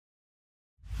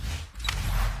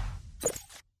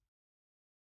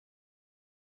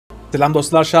Selam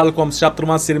dostlar, Sherlock Holmes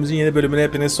Çaptırmaz serimizin yeni bölümüne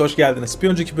hepiniz hoş geldiniz. Bir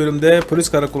önceki bölümde polis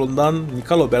karakolundan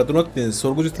Nicolo Berdunotti'nin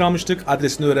sorgucusunu almıştık,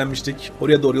 adresini öğrenmiştik.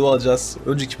 Oraya doğru yol alacağız.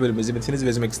 Önceki bölümü izlemediyseniz ve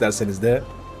izlemek isterseniz de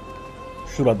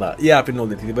şurada iyi harfinin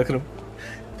olduğu dediğine bakırım.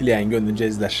 Dileyen gönlünce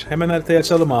izler. Hemen haritayı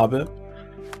açalım abi.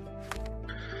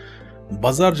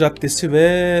 Bazar Caddesi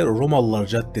ve Romalılar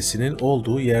Caddesi'nin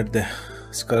olduğu yerde.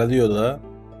 Skaradio'da.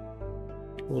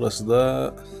 Burası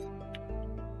da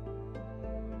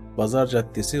Bazar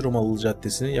Caddesi, Romalı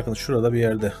Caddesi'nin yakın şurada bir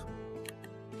yerde.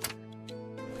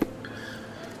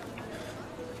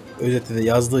 Özette de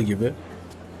yazdığı gibi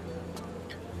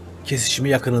kesişimi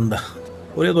yakınında.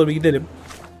 Oraya doğru bir gidelim.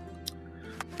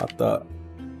 Hatta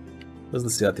hızlı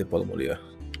seyahat yapalım oraya.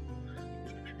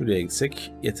 Şuraya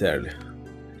gitsek yeterli.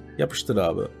 Yapıştır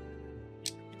abi.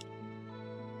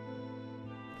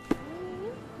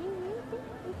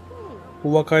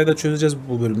 Bu vakayı da çözeceğiz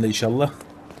bu bölümde inşallah.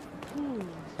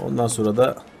 Ondan sonra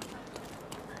da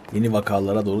yeni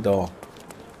vakalara doğru devam.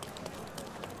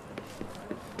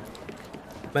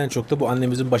 Ben çok da bu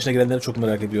annemizin başına gelenleri çok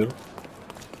merak ediyorum.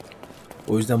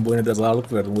 O yüzden bu oyuna biraz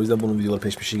ağırlık verdim. O yüzden bunun videoları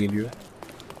peş peşe geliyor.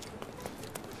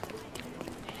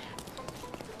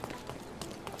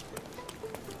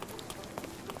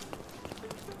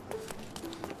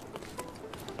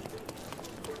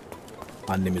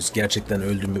 Annemiz gerçekten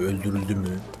öldü mü, öldürüldü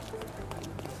mü?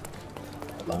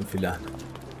 Falan filan.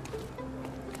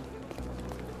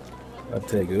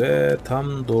 Haritaya göre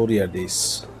tam doğru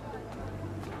yerdeyiz.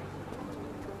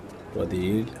 Burada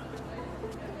değil.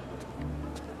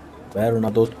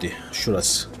 Bernadotti.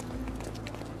 Şurası.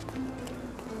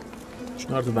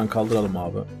 Şunu artık kaldıralım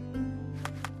abi.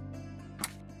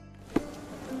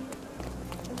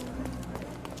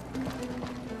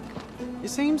 It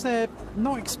seems they're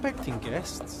not expecting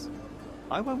guests.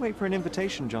 I won't wait for an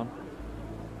invitation, John.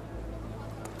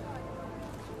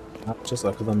 Ne yapacağız?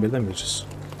 Arkadan birden mi gireceğiz?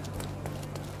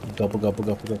 Kapı kapı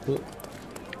kapı kapı.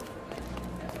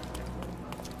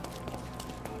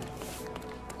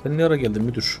 Sen ne ara geldin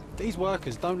müdür? These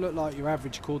workers don't look like your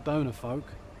average Cordona folk.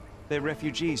 They're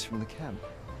refugees from the camp.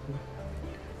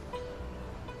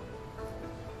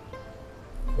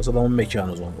 O adamın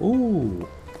mekanı o zaman. Oo.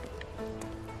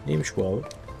 Neymiş bu abi?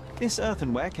 This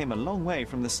earthenware came a long way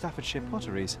from the Staffordshire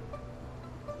potteries.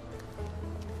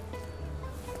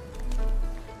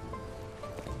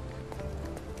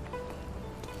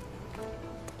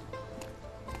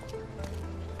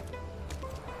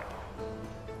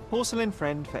 Porcelain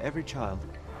friend for every child.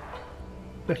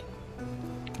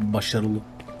 Başarılı.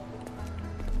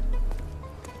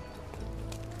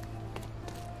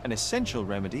 An essential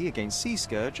remedy against sea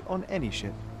scourge on any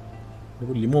ship.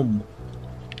 Bu limon mu?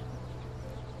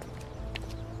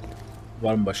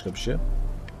 Var mı başka bir şey?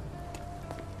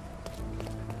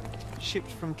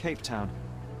 Shipped from Cape Town.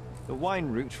 The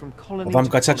wine route from colony Adam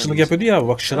to kaçakçılık colonies. yapıyordu ya,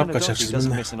 bak şarap Bernadotte kaçakçılığı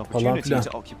doesn't miss an falan opportunity filan.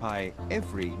 to occupy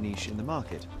every niche in the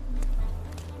market.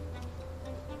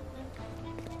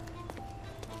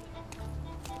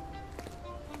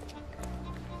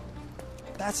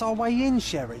 That's our way in,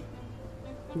 Sherry.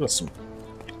 Burası mı?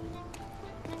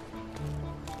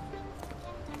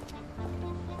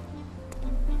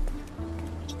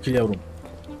 Gel yavrum.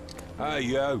 Hey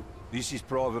yo, this is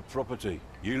private property.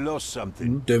 You lost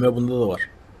something. Dövme bunda da var.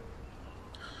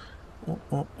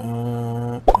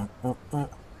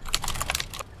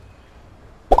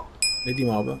 Ne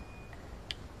diyeyim abi?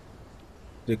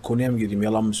 Direkt konuya mı gireyim,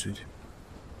 yalan mı söyleyeyim?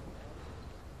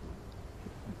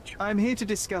 I'm here to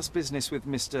discuss business with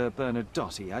Mr.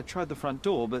 Bernadotte. I tried the front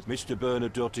door, but Mr.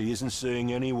 Bernadotte isn't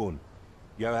seeing anyone.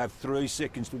 You have 3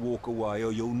 seconds to walk away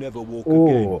or you'll never walk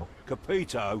again.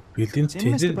 Capito? Bildiğin it's in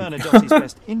Mr. tehdit. Bernadotte's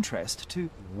best interest to...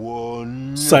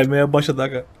 One. Saymaya başladı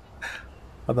aga.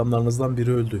 Adamlarınızdan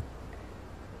biri öldü.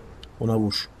 Ona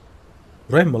vur.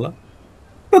 Vurayım mı lan?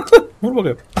 Vur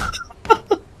bakayım.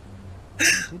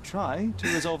 try to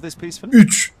resolve this peacefully.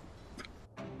 3.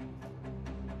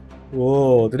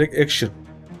 Oo, direkt action.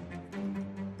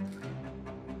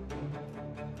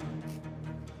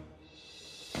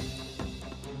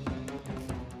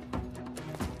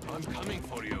 I'm coming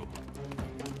for you.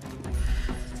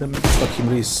 Sen bir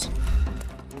bakayım reis.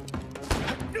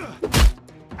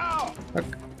 Bak.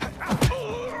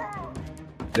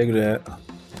 Güle güle.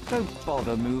 Don't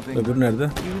bother moving. Öbür nerede?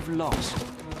 You've lost.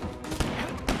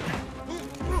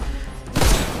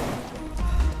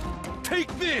 Take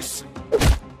this.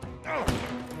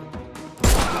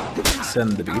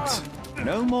 Sen de bir git.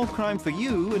 No more crime for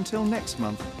you until next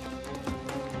month.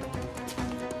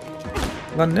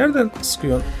 Lan nereden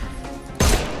sıkıyorsun?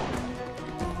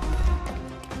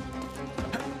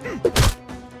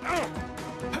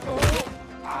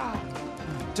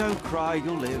 Don't cry,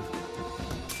 you'll live.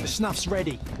 The snuff's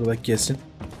ready. Dur bak gelsin.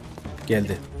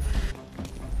 Geldi.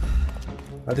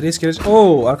 Hadi reis gelecek.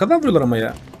 Oo, arkadan vuruyorlar ama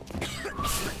ya.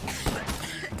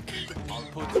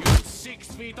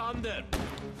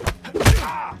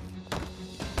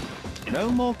 No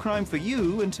more crime for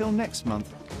you until next month.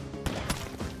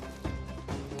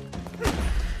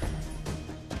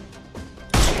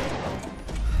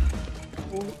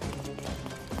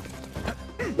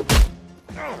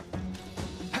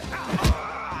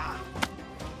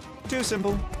 Too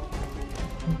simple.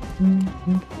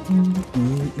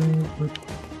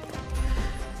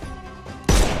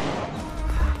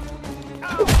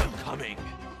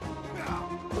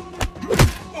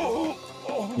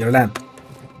 Yürü lan.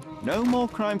 No more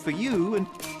crime for you and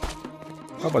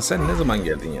Baba sen ne zaman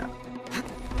geldin ya?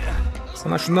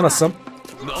 Sana şundan atsam.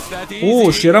 Oo,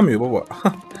 işe yaramıyor baba.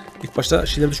 İlk başta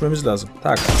şeyler düşmemiz lazım.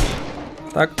 Tak.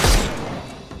 Tak.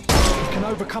 We can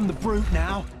overcome the brute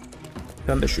now.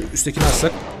 Ben de şu üsttekini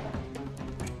atsak.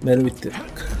 Mermi bitti.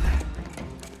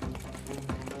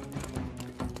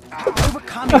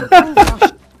 Overcome the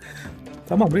brute.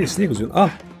 Tamam reis, niye kızıyorsun? Al.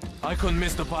 I couldn't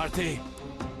miss the party.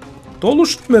 Doldur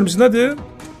şu mermisini hadi.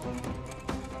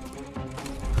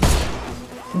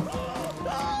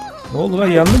 Ne oldu lan,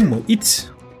 yandın mı? İt.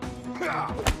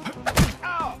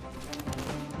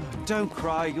 don't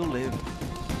cry, you'll live.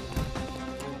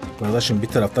 Kardeşim bir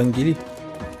taraftan geleyim.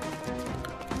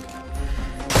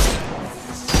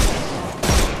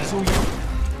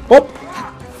 Hop.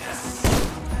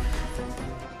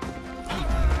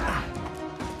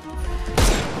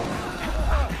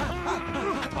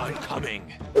 I'm coming.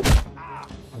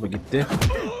 Bu gitti.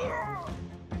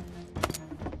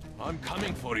 I'm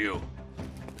coming for you.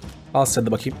 Al sen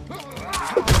de bakayım.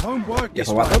 Won't work this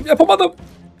way. Yapamadım, yapamadım.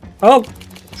 Al.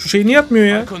 Şu şeyi niye yapmıyor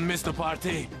ya? I couldn't miss the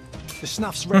party. The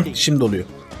snuff's ready. Şimdi oluyor.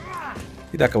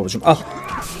 Bir dakika babacığım, al.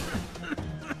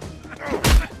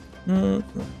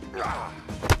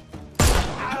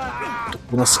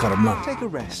 Buna sıkarım lan. Take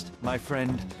a rest, my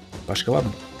friend. Başka var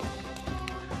mı?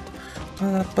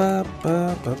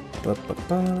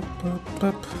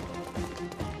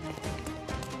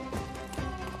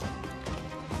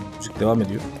 Müzik devam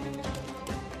ediyor.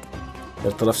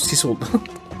 Her taraf sis oldu.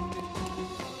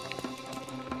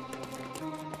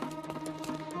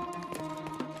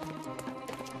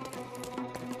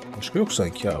 Başka yok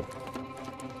sanki abi.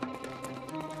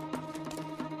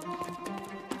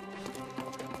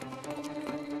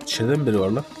 İçeriden biri var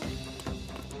lan.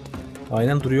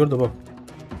 Aynen duruyor da bak.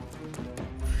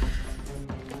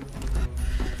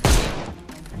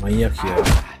 Manyak ya.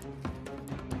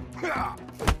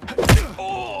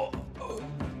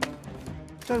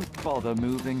 Don't bother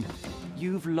moving.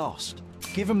 You've lost.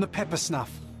 Give him the pepper snuff.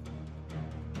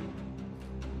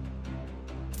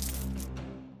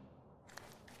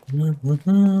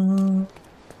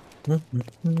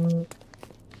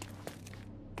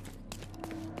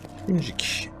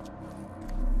 Önceki.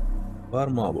 Var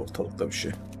mı abi ortalıkta bir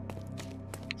şey?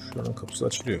 Şuranın kapısı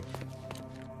açılıyor.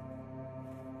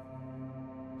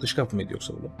 Dış kapı mıydı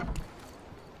yoksa burada?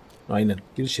 Aynen.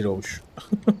 Gir içeri olmuş.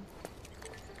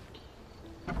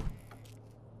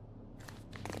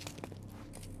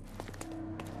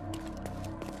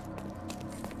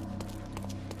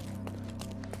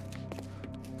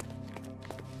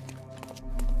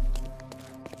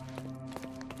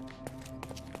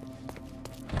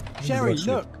 Jerry,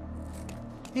 look.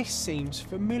 This seems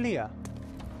familiar.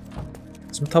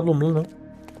 Bizim tablo mu lan o?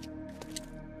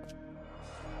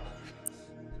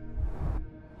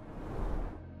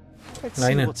 Let's see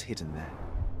Aynen. what's hidden there.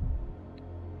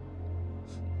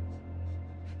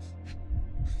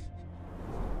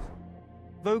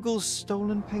 Vogel's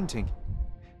stolen painting.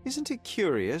 Isn't it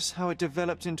curious how it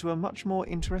developed into a much more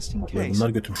interesting Ulan case? bunlar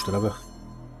götürmüşler abi.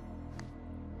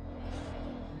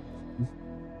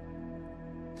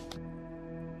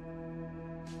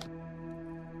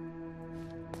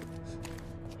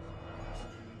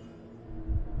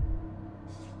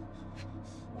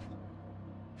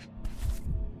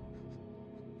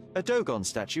 A Dogon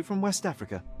statue from West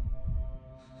Africa.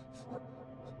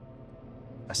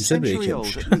 A Güzel bir century old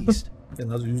heykelmiş. at least. En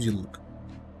az 100 yıllık.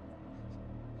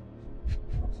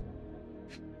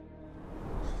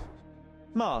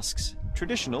 Masks,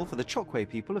 traditional for the Chokwe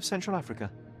people of Central Africa.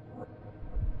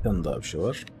 Yan daha bir şey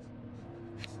var.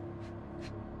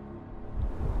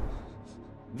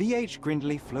 VH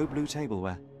Grindley Flow Blue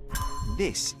Tableware.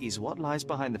 This is what lies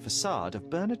behind the facade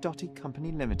of Bernadotte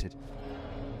Company Limited.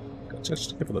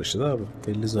 Kaçakçılık yapıyorlar işte de abi.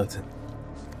 Belli zaten.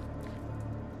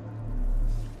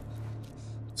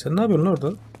 Sen ne yapıyorsun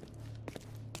orada?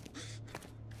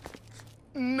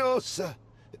 No, sir.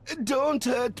 Don't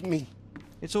hurt me.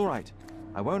 It's all right.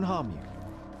 I won't harm you.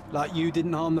 Like you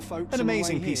didn't harm the folks An on the way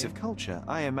amazing piece here. of culture.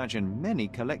 I imagine many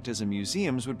collectors and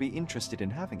museums would be interested in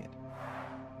having it.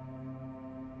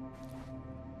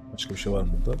 Başka bir şey var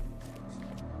mı burada?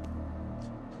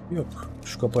 Yok.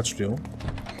 Şu kapı açılıyor mu?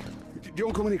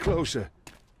 Don't come any closer.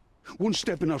 One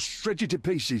step and I'll shred you to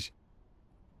pieces.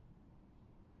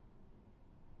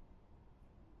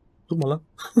 Durma lan.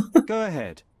 Go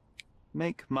ahead.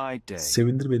 Make my day.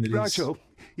 Sevindir beni reis. Righto.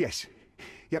 Yes.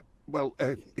 Yep.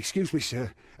 Well, excuse me,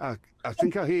 sir. I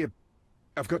think I hear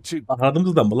I've got to.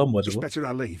 Aradığımızdan mı lan bu It's acaba? better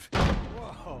I leave.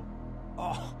 Whoa.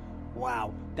 Oh,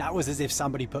 wow. That was as if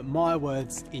somebody put my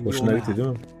words in your Hoşuna gitti mouth. değil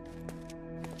mi?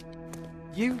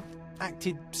 You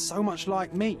acted so much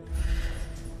like me.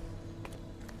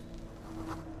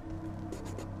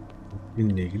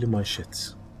 Dinle ilgili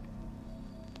manşet.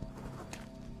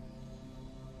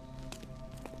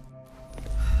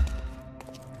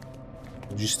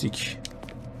 Lojistik.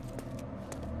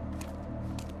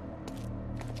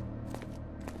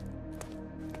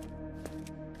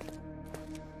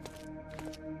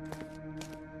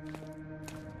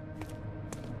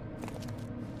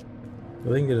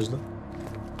 Nereden geliyoruz lan?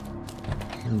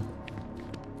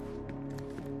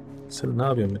 Sen ne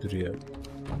yapıyorsun müdür ya?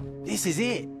 This is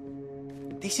it.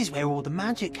 This is where all the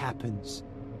magic happens.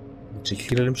 Çekil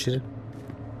girelim içeri.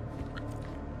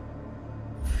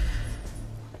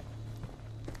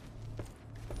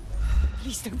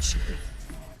 Please don't shoot me.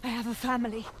 I have a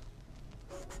family.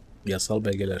 Yasal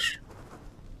belgeler.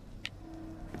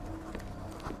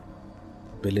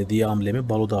 Belediye amblemi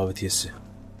balo davetiyesi.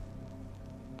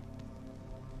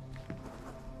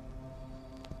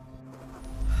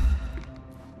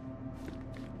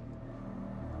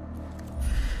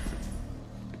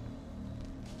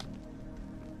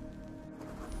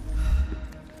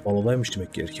 Balodaymış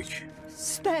demek ki erkek.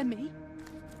 Spare me.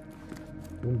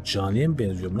 Oğlum caniye mi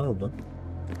benziyorum lan oradan?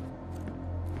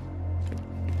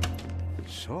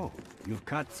 So, you've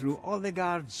cut through all the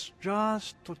guards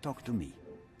just to talk to me.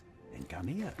 Then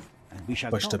come here, and we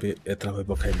shall Başta talk. bir etrafa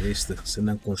bakayım reis'ti.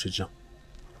 Senden konuşacağım.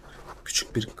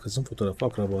 Küçük bir kızın fotoğrafı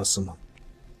akrabası mı?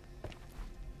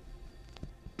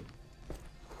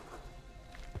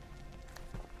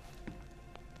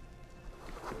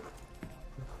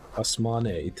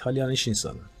 Efsane, İtalyan iş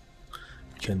insanı.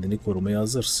 Kendini korumaya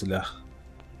hazır silah.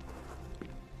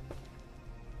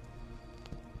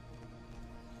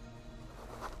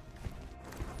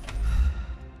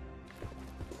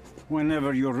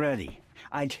 Whenever you're ready.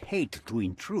 I'd hate to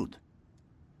intrude.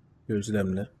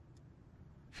 Gözlemle.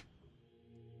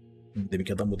 Demek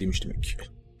ki adam bu değilmiş demek ki.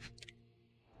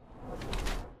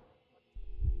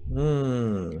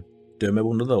 Dövme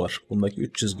bunda da var. Bundaki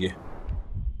 3 çizgi.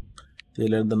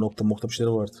 Diğerlerinde nokta nokta bir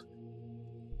şeyler vardı.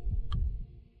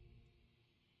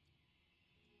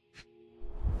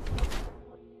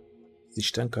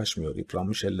 Dişten kaçmıyor.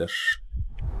 Yıpranmış eller.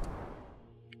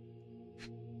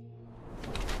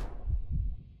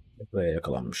 Buraya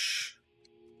yakalanmış.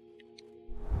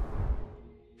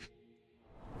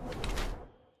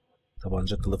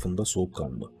 Tabanca kılıfında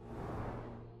soğukkanlı.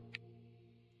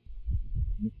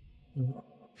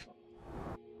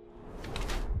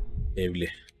 Evli.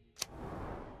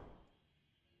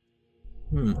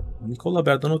 Nicola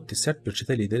Berdanotti sert bir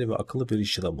çete lideri ve akıllı bir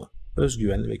iş adamı.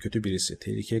 Özgüvenli ve kötü birisi.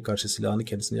 Tehlikeye karşı silahını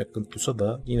kendisine yakın tutsa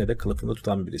da yine de kılıfında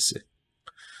tutan birisi.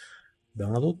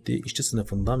 Berdanotti işçi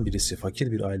sınıfından birisi.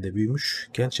 Fakir bir ailede büyümüş.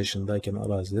 Genç yaşındayken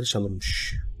arazileri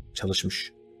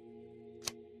çalışmış.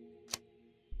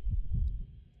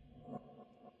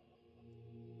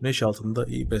 Güneş altında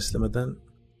iyi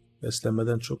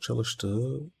beslenmeden çok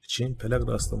çalıştığı için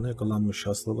pellagra hastalığına yakalanmış.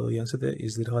 Hastalığı yense de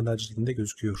izleri hala cildinde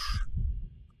gözüküyor.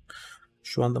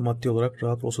 Şu anda maddi olarak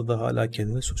rahat olsa da hala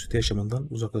kendini sosyete yaşamından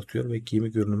uzak tutuyor ve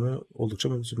giyimi görünümü oldukça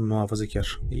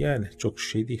muhafazakar. Yani çok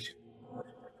şey değil.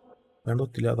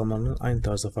 Bernotti ile adamlarının aynı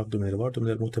tarzda farklı dömeleri var.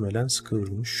 Dömeler muhtemelen sıkı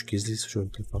örülmüş, gizli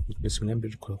şöhretli farklılık resminden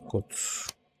bir kod.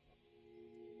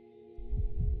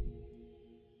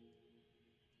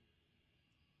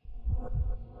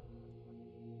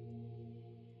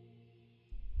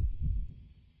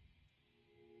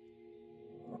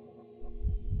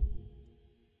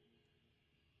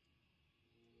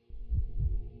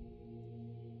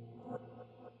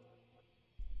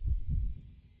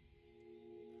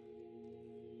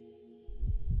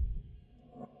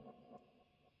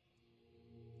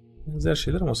 Benzer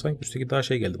şeyler ama sanki üstteki daha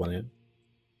şey geldi bana ya.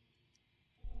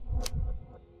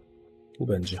 Bu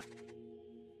bence.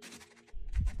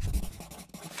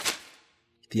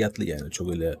 İhtiyatlı yani çok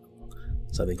öyle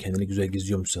zaten kendini güzel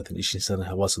gizliyormuş zaten iş insanı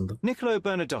havasında. Niccolo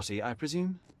Bernadotti, I presume?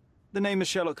 The name is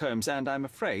Sherlock Holmes, and I'm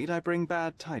afraid I bring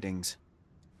bad tidings.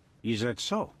 Is that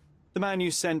so? The man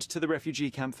you sent to the refugee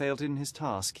camp failed in his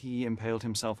task. He impaled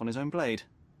himself on his own blade.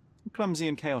 Clumsy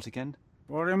and chaotic end.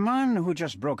 For a man who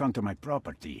just broke onto my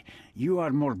property, you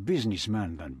are more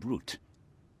businessman than brute.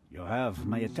 You have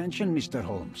my attention, Mr.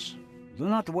 Holmes. Do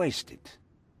not waste it.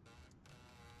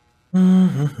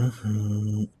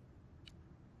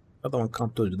 Adamın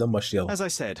kampta önceden başlayalım. As I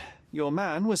said, your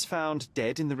man was found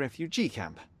dead in the refugee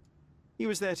camp. He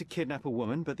was there to kidnap a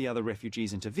woman, but the other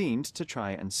refugees intervened to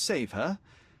try and save her.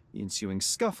 The ensuing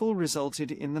scuffle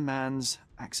resulted in the man's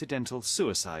accidental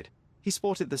suicide. He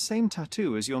sported the same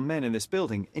tattoo as your men in this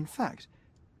building. In fact,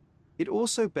 it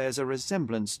also bears a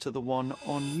resemblance to the one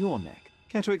on your neck.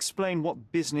 Care to explain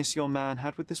what business your man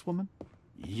had with this woman?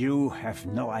 You have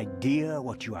no idea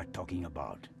what you are talking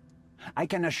about. I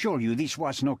can assure you this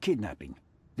was no kidnapping.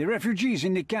 The refugees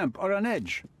in the camp are on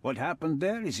edge. What happened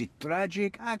there is a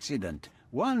tragic accident,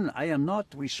 one I am not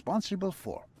responsible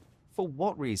for. For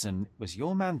what reason was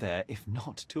your man there if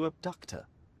not to abduct her?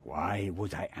 Why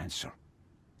would I answer?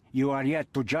 You are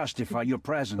yet to justify your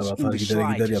presence in Taraftar the gider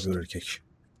gider slightest. yapıyor erkek.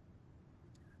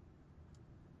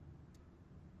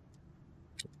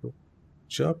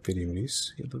 Cevap vereyim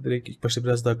reis. Ya da direkt ilk başta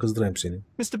biraz daha kızdırayım seni.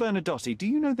 Mr. Bernadotte, do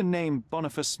you know the name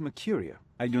Boniface Mercurio?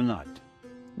 I do not.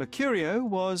 Mercurio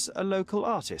was a local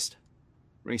artist.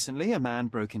 Recently, a man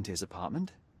broke into his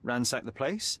apartment, ransacked the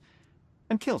place,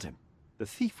 and killed him. The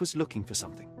thief was looking for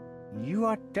something. You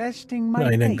are testing my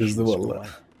Aynen patience, kızdı boy. vallahi.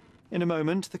 In a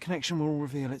moment, the connection will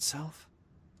reveal itself.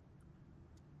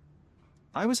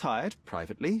 I was hired,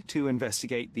 privately, to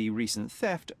investigate the recent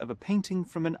theft of a painting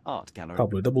from an art gallery.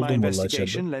 Kabloyu da My buldum vallahi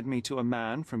investigation içeride. led me to a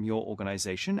man from your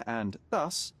organization, and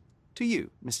thus, to you,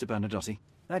 Mr. Bernadotte.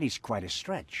 That is quite a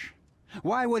stretch.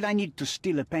 Why would I need to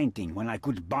steal a painting when I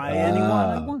could buy anyone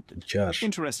I wanted? Kar.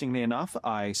 Interestingly enough,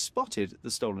 I spotted the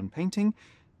stolen painting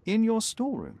in your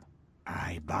storeroom.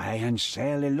 I buy and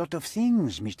sell a lot of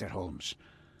things, Mr. Holmes.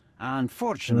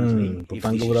 Unfortunately, if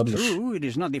buradan this is kıvırabilir. true, it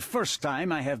is not the first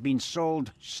time I have been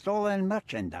sold stolen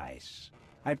merchandise.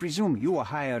 I presume you were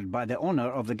hired by the owner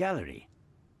of the gallery.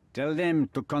 Tell them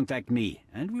to contact me,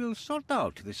 and we'll sort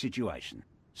out the situation.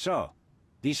 So,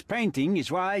 this painting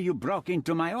is why you broke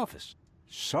into my office.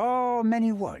 So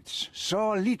many words,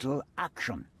 so little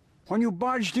action. When you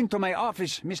barged into my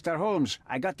office, Mr. Holmes,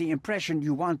 I got the impression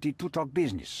you wanted to talk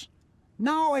business.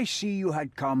 Now I see you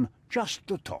had come just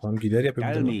to talk. Tam gider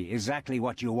yapıyor. Tell bir de. me exactly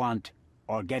what you want,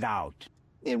 or get out.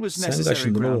 It was Sen necessary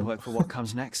kaşındın oğlum. groundwork for what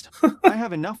comes next. I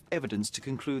have enough evidence to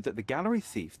conclude that the gallery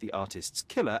thief, the artist's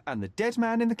killer, and the dead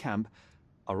man in the camp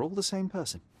are all the same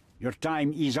person. Your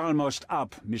time is almost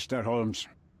up, Mr. Holmes.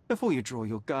 Before you draw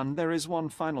your gun, there is one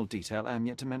final detail I am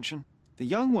yet to mention. The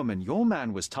young woman your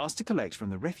man was tasked to collect from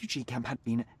the refugee camp had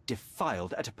been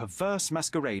defiled at a perverse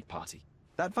masquerade party.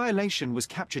 That violation was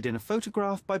captured in a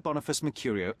photograph by Boniface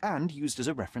Mercurio and used as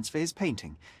a reference for his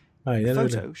painting. The Aynen öyle.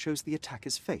 photo shows the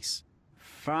attacker's face.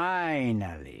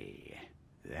 Finally.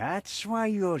 That's why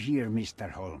you're here,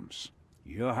 Mr. Holmes.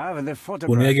 You have the Bu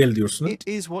photograph. neye gel diyorsun? It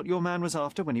is what your man was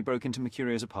after when he broke into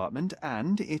Mercurio's apartment,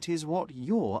 and it is what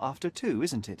you're after too,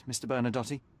 isn't it, Mr.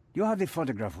 Bernadotte? You have the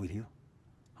photograph with you.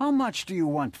 How much do you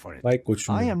want for it? Vay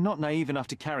koçum. I benim. am not naive enough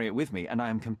to carry it with me, and I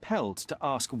am compelled to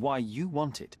ask why you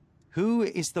want it. Who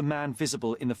is the man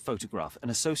visible in the photograph? An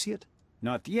associate?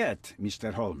 Not yet,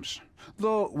 Mr. Holmes.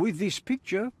 Though with this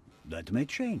picture, that may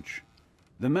change.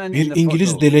 The man in Bir the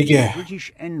İngiliz photo is delege. the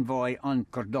British envoy on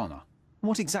Cordona.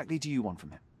 What exactly do you want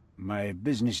from him? My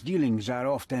business dealings are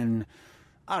often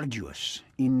arduous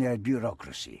in their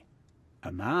bureaucracy.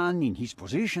 A man in his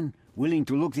position, willing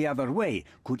to look the other way,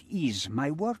 could ease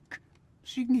my work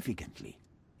significantly.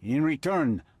 In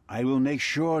return, I will make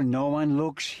sure no one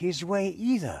looks his way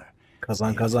either.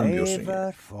 Kazan kazan diyorsun ya.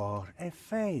 Favor for a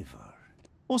favor.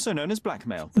 Also known as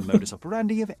blackmail, the modus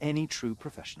operandi of any true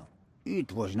professional.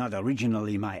 It was not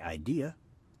originally my idea.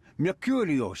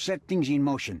 Mercurio set things in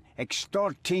motion,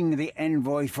 extorting the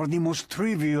envoy for the most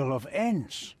trivial of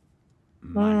ends.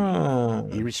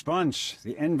 Money. In response,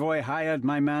 the envoy hired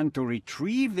my man to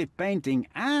retrieve the painting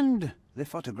and the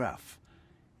photograph,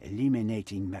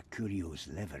 eliminating Mercurio's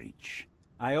leverage.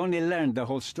 I only learned the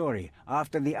whole story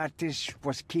after the artist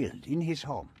was killed in his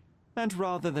home. And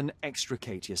rather than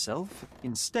extricate yourself,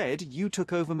 instead you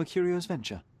took over Mercurio's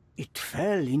venture. It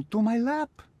fell into my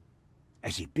lap.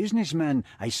 As a businessman,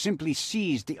 I simply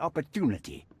seized the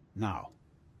opportunity. Now,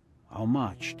 how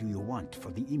much do you want for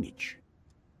the image?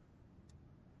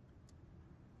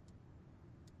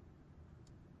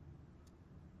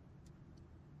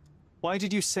 Why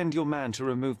did you send your man to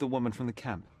remove the woman from the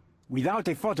camp? Without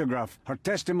a photograph, her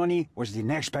testimony was the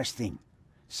next best thing.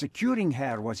 Securing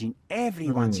her was in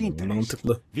everyone's interest.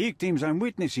 Mantıklı. Victims and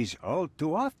witnesses all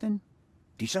too often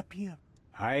disappear.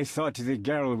 I thought the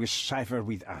girl was safer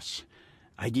with us.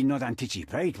 I did not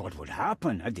anticipate what would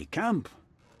happen at the camp.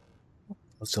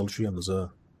 Nasıl çalışıyor yalnız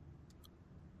ha?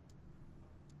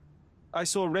 I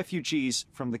saw refugees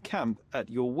from the camp at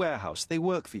your warehouse. They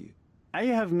work for you. I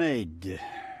have made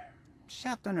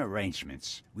certain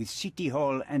arrangements with City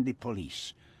Hall and the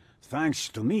police. Thanks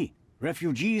to me,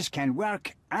 refugees can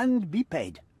work and be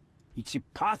paid. It's a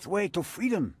pathway to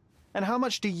freedom. And how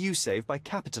much do you save by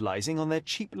capitalizing on their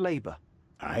cheap labor?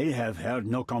 I have heard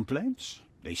no complaints.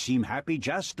 They seem happy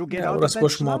just to get Ya out of orası that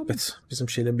boş slum. muhabbet. Bizim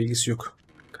şeyden bilgisi yok.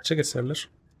 Kaça keserler?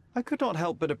 I could not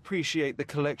help but appreciate the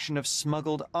collection of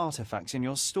smuggled artifacts in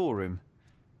your storeroom.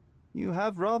 You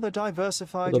have rather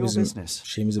diversified Bu da your bizim business.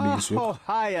 şeyimizin bilgisi yok. Oh,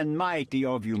 high and mighty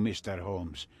of you, Mr.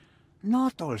 Holmes.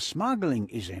 Not all smuggling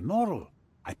is immoral.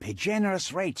 I pay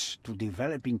generous rates to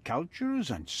developing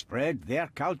cultures and spread their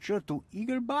culture to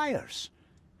eager buyers.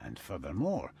 And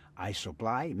furthermore, I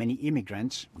supply many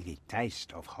immigrants with a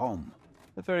taste of home.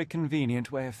 A very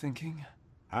convenient way of thinking.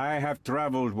 I have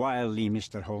traveled wildly,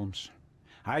 Mr. Holmes.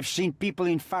 I've seen people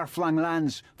in far-flung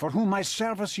lands for whom my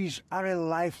services are a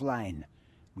lifeline.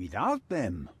 Without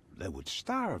them, they would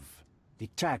starve. The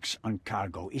tax on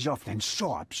cargo is often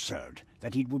so absurd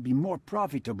that it would be more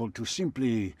profitable to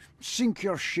simply sink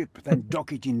your ship than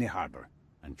dock it in the harbor.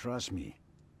 And trust me,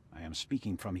 I am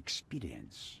speaking from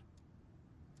experience.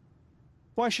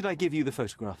 Why should I give you the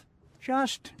photograph?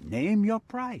 Just name your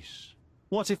price.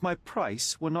 What if my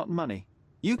price were not money?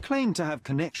 You claim to have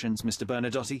connections, Mr.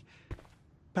 Bernadotte.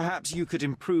 Perhaps you could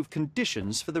improve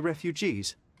conditions for the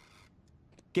refugees.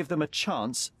 Give them a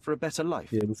chance for a better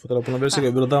life. Ya bu fotoğrafını versek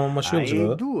öbür adam ama şey olacak I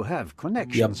ha. do have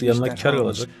connections, Yaptığı yanına Mr. kar Holmes,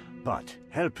 alacak. but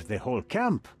help the whole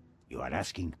camp? You are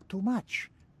asking too much.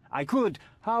 I could,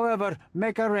 however,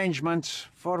 make arrangements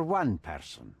for one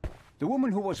person. The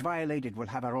woman who was violated will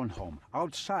have her own home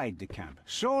outside the camp,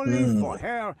 solely for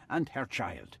her and her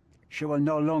child. She will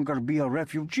no longer be a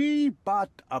refugee, but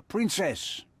a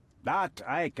princess. That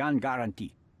I can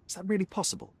guarantee. Is that really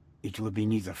possible? It will be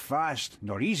neither fast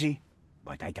nor easy,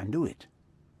 but I can do it.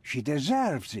 She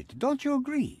deserves it, don't you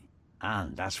agree?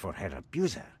 And as for her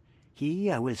abuser, he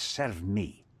will serve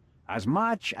me as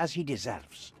much as he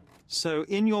deserves. So,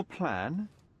 in your plan,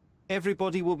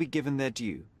 everybody will be given their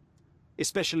due.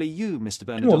 Especially you, Mr. Tüm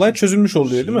olay Bernadotte. çözülmüş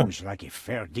oluyor değil mi? Seems like a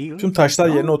fair deal. Tüm taşlar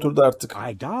yerine oturdu artık.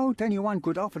 I doubt anyone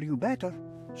could offer you better.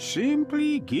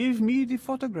 Simply give me the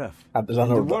photograph. Hadi lan and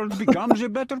the oradan. world becomes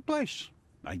a better place.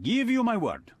 I give you my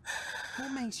word.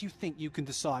 What makes you think you can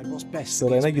decide what's best for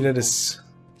Sırayına these people? gireriz.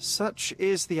 Such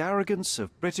is the arrogance of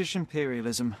British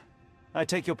imperialism. I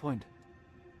take your point.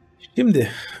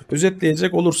 Şimdi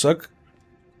özetleyecek olursak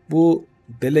bu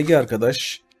delege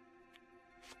arkadaş,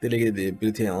 delege değil,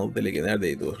 Britanyalı delege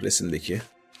neredeydi o resimdeki?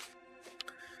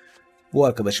 Bu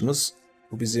arkadaşımız,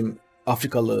 bu bizim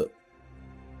Afrikalı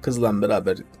kızla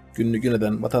beraber gününü gün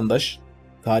eden vatandaş,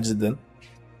 taciz eden,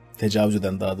 tecavüz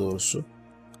eden daha doğrusu.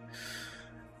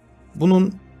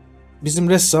 Bunun bizim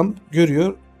ressam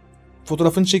görüyor,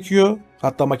 fotoğrafını çekiyor,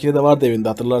 hatta makinede vardı evinde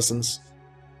hatırlarsınız.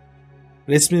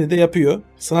 Resmini de yapıyor,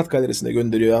 sanat galerisine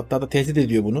gönderiyor, hatta da tehdit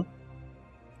ediyor bunu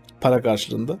para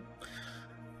karşılığında.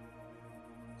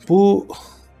 Bu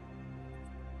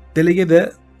delege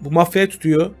de bu mafyayı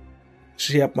tutuyor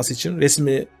şey yapması için,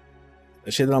 resmi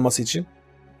şeyden alması için,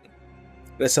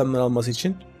 ressamdan alması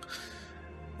için.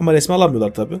 Ama resmi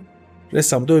alamıyorlar tabi.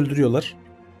 Ressamı da öldürüyorlar.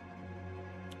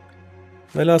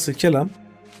 Velhasıl kelam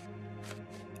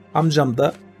amcam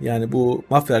da yani bu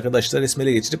mafya arkadaşlar resmi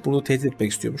ele geçirip bunu tehdit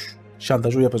etmek istiyormuş.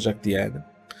 Şantajı o yapacaktı yani.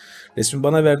 Resmi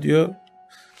bana ver diyor.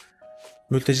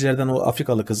 Mültecilerden o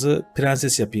Afrikalı kızı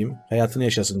prenses yapayım. Hayatını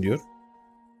yaşasın diyor.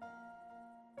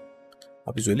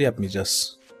 Abi biz öyle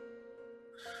yapmayacağız.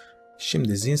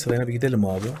 Şimdi zihin sarayına bir gidelim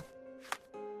abi.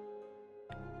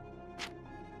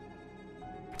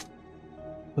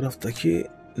 Fotoğraftaki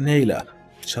Neyla.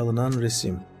 Çalınan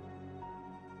resim.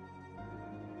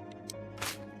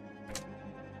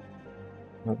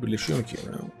 Ama birleşiyor mu ki?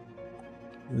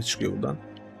 Ne çıkıyor buradan?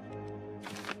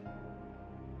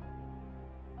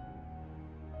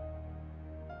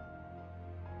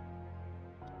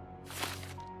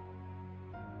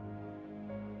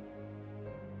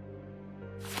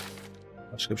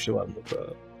 Başka bir şey var mı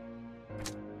burada?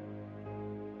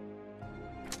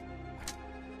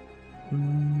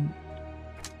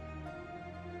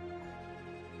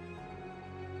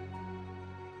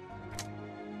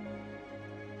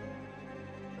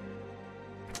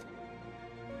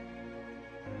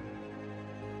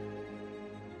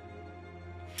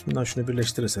 Bundan şunu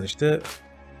birleştirirsen işte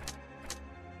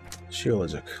şey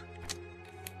olacak.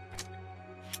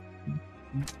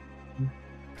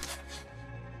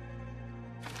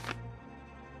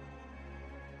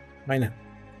 Aynen.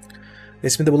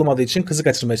 Resminde bulamadığı için kızı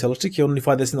kaçırmaya çalıştı ki onun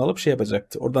ifadesini alıp şey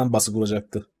yapacaktı. Oradan baskı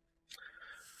kuracaktı.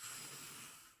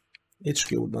 Ne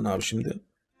çıkıyor buradan abi şimdi?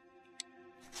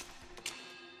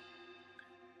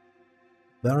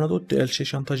 Bernadotte elçiye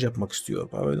şantaj yapmak istiyor.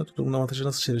 Pavel'in tutumunun avantajı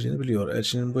nasıl çevireceğini biliyor.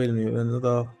 Elçinin bu elini yönünde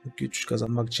daha güç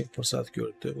kazanmak için fırsat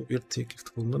gördü. Bu bir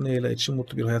teklif bulundu. Neyla için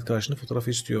mutlu bir hayat karşını fotoğrafı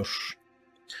istiyor.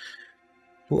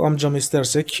 Bu amcamı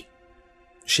istersek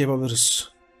şey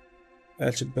yapabiliriz.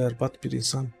 Elçi berbat bir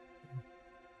insan.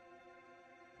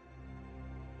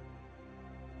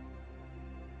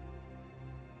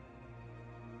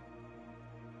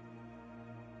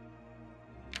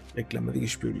 Beklenmedik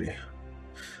işbirliği.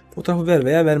 Fotoğrafı ver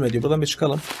veya verme diyor. Buradan bir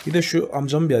çıkalım. Bir de şu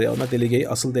amcamı bir arayalım. Delegeyi,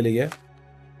 asıl delege.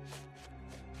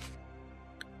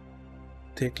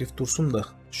 Teklif dursun da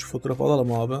şu fotoğrafı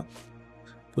alalım abi.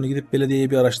 Bunu gidip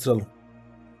belediyeye bir araştıralım.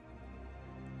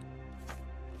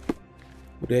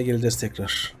 Buraya geleceğiz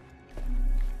tekrar.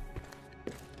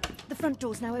 The front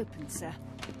door's now open, sir.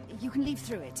 You can leave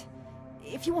through it.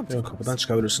 If you want to. Ön kapıdan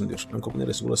çıkabilirsin diyor. Ön kapı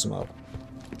neresi? Burası mı abi?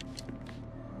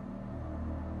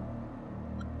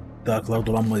 Darklar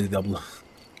dolanma dedi abla.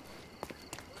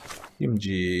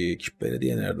 Kimcik.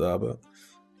 Belediye nerede abi?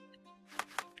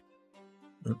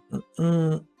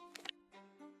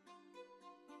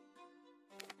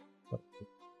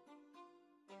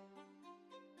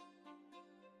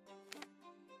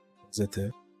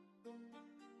 Gazete.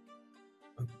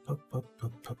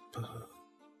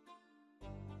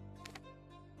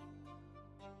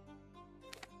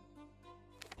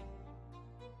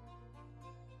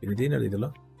 Belediye neredeydi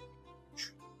lan?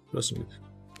 Burası mıydı?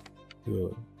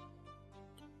 Yok.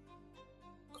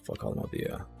 Kafa kalmadı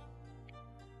ya.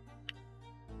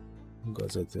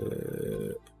 Gazete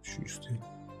şu üstü.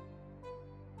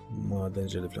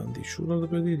 Madenceli falan değil.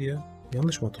 Şuralarda böyle değil ya.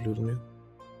 Yanlış mı hatırlıyorum ya?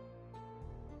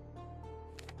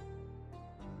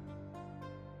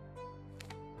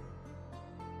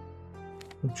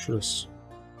 Şurası.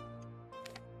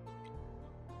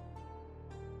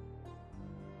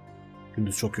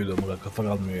 Gündüz çok kötü ama kafa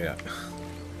kalmıyor ya.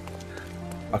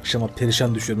 Akşama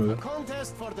perişan düşüyorum öyle.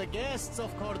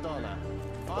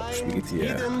 Şimdi git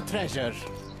ya.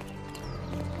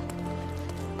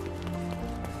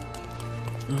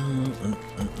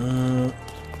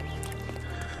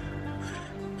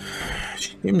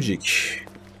 Şimdicik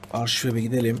arşive bir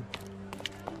gidelim.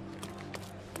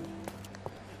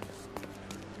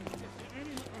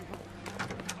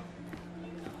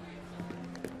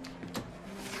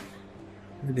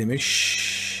 Ne demiş?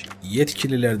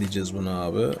 Yetkililer diyeceğiz buna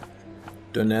abi.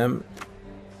 Dönem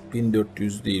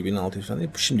 1400 değil 1600 falan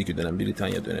değil. Şimdiki dönem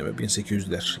Britanya dönemi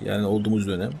 1800'ler. Yani olduğumuz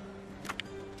dönem.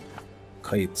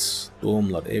 Kayıt,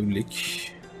 doğumlar,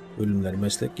 evlilik, ölümler,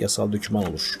 meslek, yasal doküman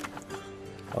olur.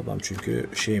 Adam çünkü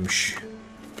şeymiş.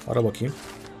 Ara bakayım.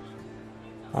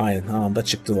 Aynen anında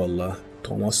çıktı valla.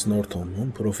 Thomas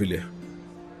Norton'un profili.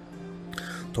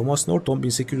 Thomas Norton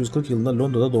 1840 yılında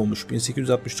Londra'da doğmuş.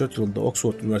 1864 yılında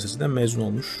Oxford Üniversitesi'nden mezun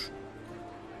olmuş.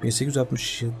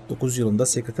 1869 yılında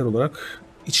sekreter olarak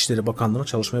İçişleri Bakanlığı'na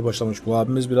çalışmaya başlamış. Bu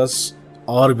abimiz biraz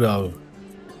ağır bir abi.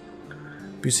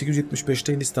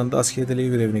 1875'te Hindistan'da askeri delege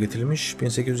görevine getirilmiş.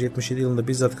 1877 yılında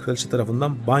bizzat kraliçe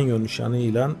tarafından banyo nişanı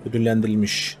ilan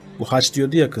ödüllendirilmiş. Bu haç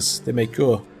diyordu ya kız. Demek ki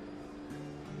o.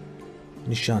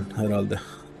 Nişan herhalde.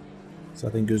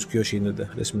 Zaten gözüküyor şeyinde de,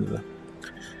 resminde de.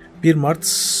 1 Mart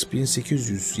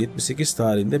 1878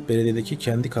 tarihinde belediyedeki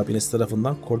kendi kabinesi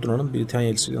tarafından Kordona'nın Britanya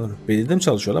elçisi ilanı. Belediyede mi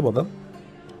çalışıyor lan bu adam?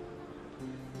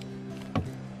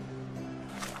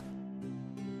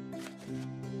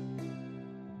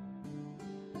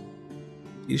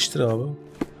 İştir abi.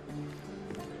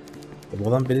 Bu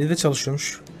adam belediyede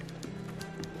çalışıyormuş.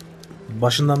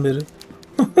 Başından beri.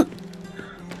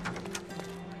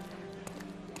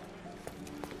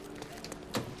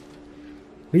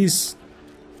 Please.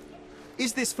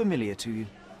 Is this familiar to you?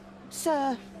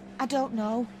 Sir, I don't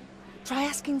know. Try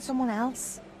asking someone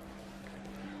else.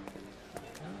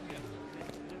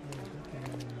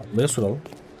 Ablaya soralım.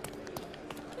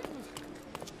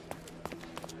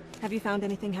 Have you found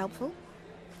anything helpful?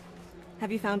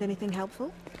 Have you found anything helpful?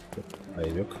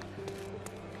 Hayır yok.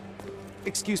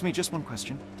 Excuse me, just one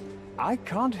question. I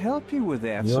can't help you with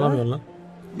that, Niye sir. alamıyorsun lan?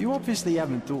 You obviously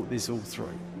haven't thought this all through.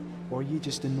 Or are you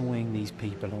just annoying these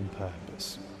people on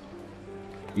purpose?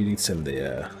 Bir git sen de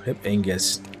ya. Hep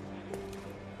engelsin.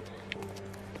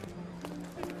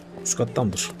 Üst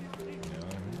kattandır.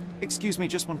 Excuse me,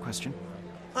 just one question.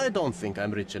 I don't think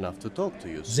I'm rich enough to talk to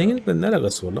you. Zenginlikle ne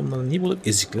alakası var lan? Bunlar niye böyle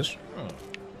ezikler?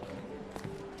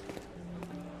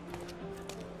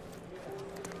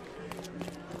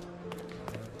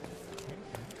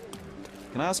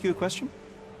 Can I ask you a question?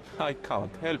 I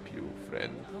can't help you,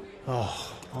 friend.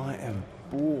 Oh, I am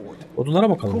bored. Odunlara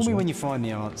bakalım Call o me zaman. when you find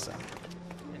the answer.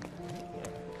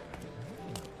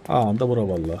 Da bura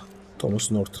valla.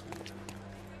 Thomas Norton.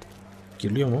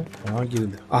 Giriliyor mu? Aha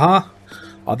girildi. Aha!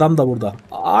 Adam da burada.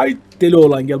 Ay deli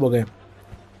oğlan gel bakayım.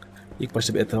 İlk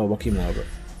başta bir etrafa bakayım abi.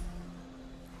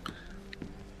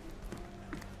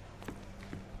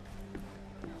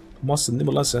 Thomas'ın değil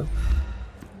mi lan sen?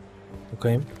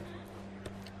 Bakayım.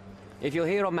 If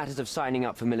you're here on matters of signing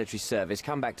up for military service,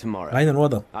 come back tomorrow. Aynen o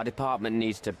adam. Our department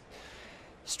needs to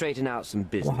straighten out some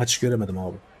business. Ama haç göremedim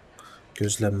abi.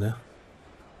 Gözlemle.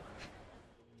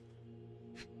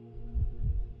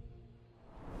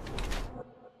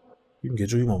 Dün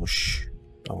gece uyumamış.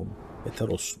 Tamam. Yeter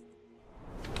olsun.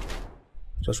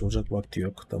 Tıraş olacak vakti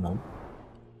yok. Tamam.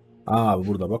 Abi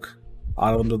burada bak.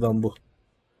 Arabamdan bu.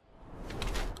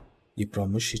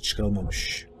 Yıpranmış. Hiç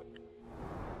çıkarılmamış.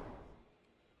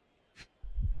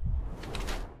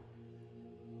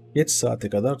 Geç saate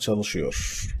kadar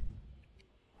çalışıyor.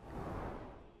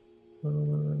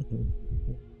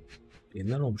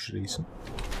 Yeniden olmuş reisin.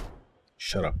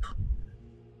 Şarap.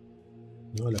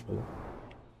 Ne alakalı?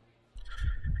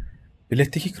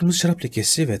 Biletteki kırmızı şarap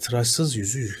lekesi ve tıraşsız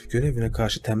yüzü görevine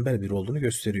karşı tembel biri olduğunu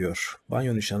gösteriyor.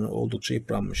 Banyo nişanı oldukça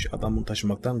yıpranmış. Adam bunu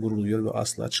taşımaktan gurur duyuyor ve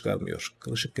asla çıkarmıyor.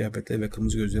 Kırışık kıyafetleri ve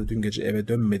kırmızı gözleri dün gece eve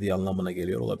dönmediği anlamına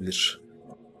geliyor olabilir.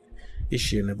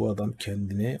 İş yerine bu adam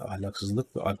kendini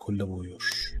ahlaksızlık ve alkolle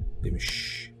boğuyor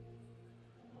demiş.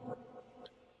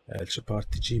 Elçi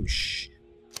particiymiş.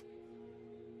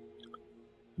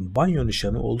 Banyo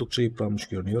nişanı oldukça yıpranmış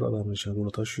görünüyor. Adam nişanı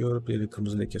bunu taşıyor. Bir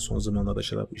kırmızı leke son zamanlarda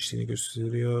şarap içtiğini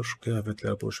gösteriyor.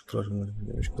 Kıyafetler boşluk tıraşını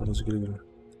demiş. Kırmızı gülüyor.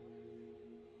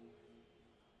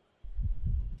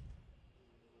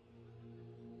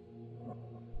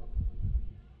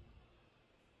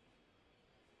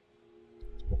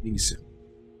 İyisi.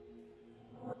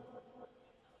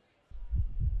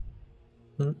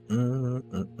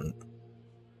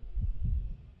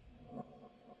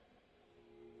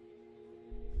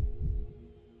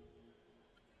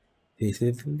 Tehdit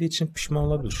edildiği için pişman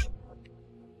olabilir.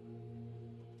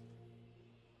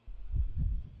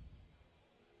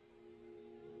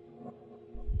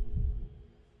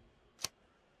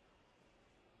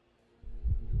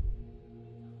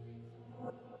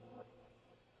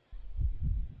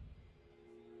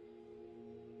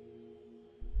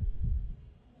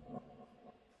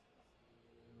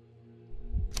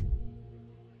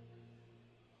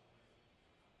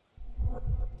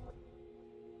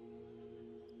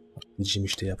 Dicim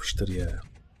işte yapıştır ya.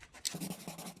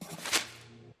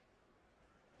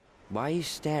 Why are you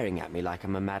staring at me like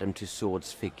I'm a Madame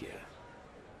Tussauds figure?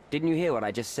 Didn't you hear what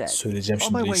I just said? Söyleyeceğim On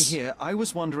şimdi my way reis. here, I was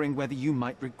wondering whether you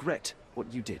might regret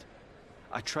what you did.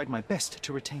 I tried my best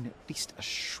to retain at least a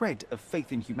shred of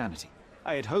faith in humanity.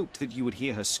 I had hoped that you would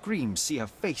hear her scream, see her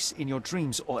face in your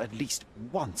dreams, or at least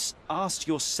once ask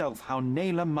yourself how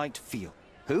Nayla might feel.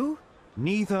 Who?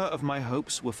 Neither of my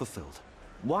hopes were fulfilled.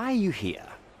 Why are you here?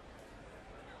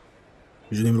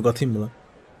 Yüzüne yumruk atayım mı lan?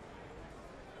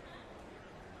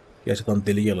 Gerçekten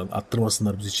deli yalan.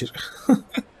 Attırmasınlar bizi içeri.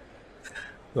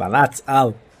 Lan at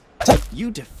al.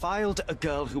 You defiled a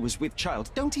girl who was with child.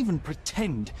 Don't even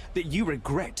pretend that you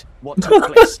regret what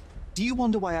took place. Do you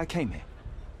wonder why I came here?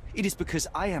 It is because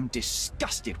I am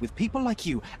disgusted with people like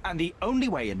you, and the only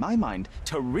way in my mind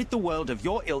to rid the world of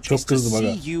your ilk Çok is to kızdım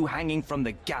aga. see you hanging from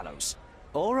the gallows.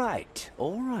 All right,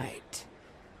 all right.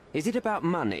 Is it about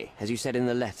money, as you said in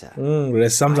the letter?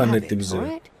 Ressam I have zannetti it, bizi. all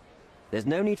right? There's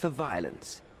no need for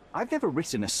violence. I've never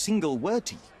written a single word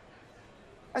to you.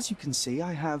 As you can see,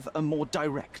 I have a more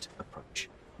direct approach.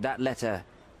 That letter,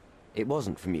 it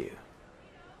wasn't from you.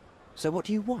 So what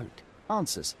do you want?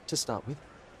 Answers, to start with.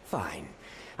 Fine.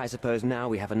 I suppose now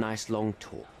we have a nice long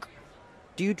talk.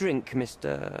 Do you drink,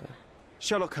 Mr.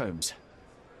 Sherlock Holmes.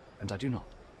 And I do not.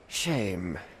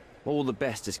 Shame. All the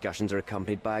best discussions are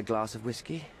accompanied by a glass of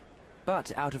whiskey.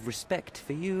 But out of respect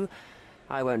for you,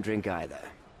 I won't drink either.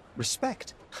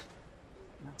 Respect?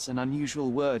 That's an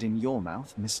unusual word in your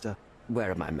mouth, Mr.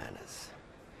 Where are my manners?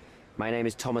 My name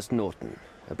is Thomas Norton,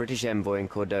 a British envoy in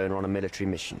Cordona on a military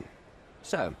mission.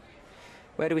 So,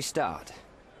 where do we start?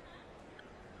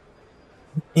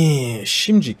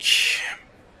 Şimdicik.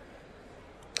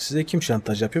 Size kim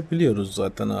şantaj yapıyor biliyoruz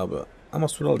zaten abi. Ama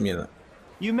soralım yine.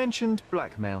 You mentioned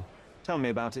blackmail. Tell me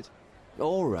about it.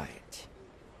 All right.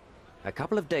 A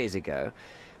couple of days ago,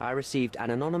 I received an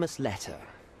anonymous letter.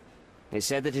 It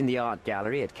said that in the art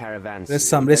gallery at Caravanserai,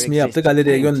 Ressam there resmi yaptı, exists a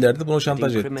galeriye painting gönderdi. Bunu that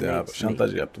şantaj etti abi. incriminates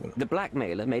Şantaj me. yaptı bunu. The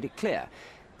blackmailer made it clear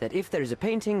that if there is a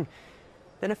painting,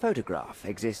 then a photograph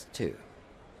exists too.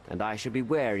 and I should be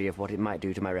wary of what it might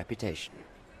do to my reputation.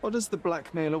 What does the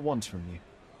blackmailer want from you?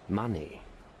 Money,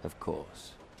 of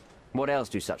course. What else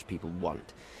do such people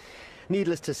want?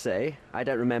 Needless to say, I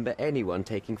don't remember anyone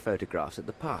taking photographs at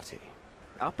the party.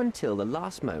 Up until the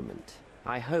last moment,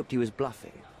 I hoped he was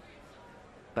bluffing.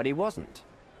 But he wasn't,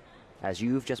 as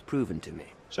you've just proven to me.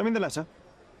 Show me the letter.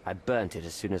 I burnt it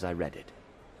as soon as I read it.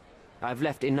 I've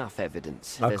left enough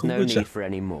evidence. There's no need for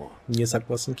any more. Niye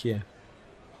saklasın ki?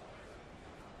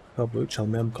 Tabloyu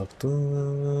çalmaya mı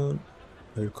kalktın?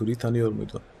 Mercury'yi tanıyor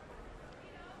muydun?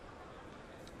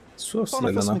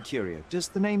 Boniface Mercurio. Does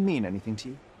the name mean anything to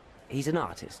you? He's an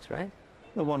artist, right?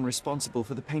 The one responsible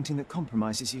for the painting that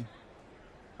compromises you.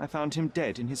 I found him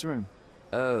dead in his room.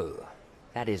 Oh,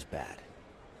 that is bad.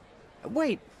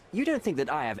 Wait, you don't think that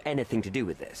I have anything to do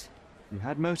with this? You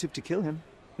had motive to kill him.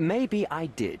 Maybe I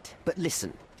did, but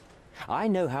listen. I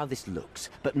know how this looks,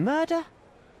 but murder?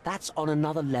 That's on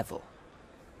another level.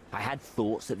 I had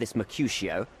thoughts that this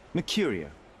Mercutio... Mercurio?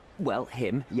 Well,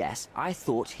 him, yes. I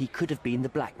thought he could have been the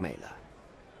blackmailer.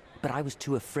 But I was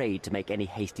too afraid to make any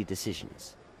hasty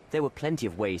decisions. There were plenty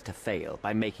of ways to fail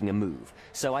by making a move,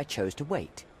 so I chose to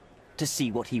wait. To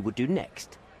see what he would do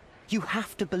next. You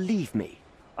have to believe me.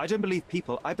 I don't believe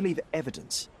people, I believe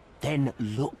evidence. Then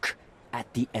look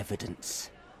at the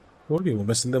evidence. Doğru değil mi?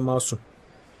 Mesela masum.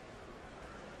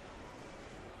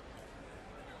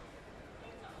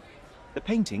 The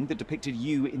painting that depicted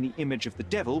you in the image of the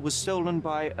devil was stolen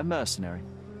by a mercenary.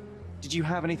 Did you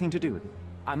have anything to do with it?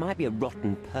 I might be a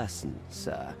rotten person,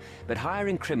 sir, but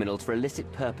hiring criminals for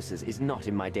illicit purposes is not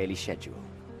in my daily schedule.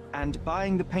 And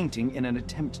buying the painting in an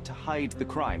attempt to hide the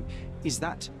crime, is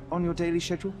that on your daily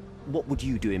schedule? What would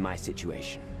you do in my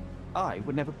situation? I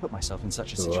would never put myself in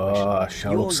such a situation.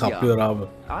 Sherlock saplıyor abi.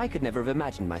 I could never have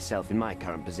imagined myself in my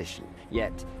current position.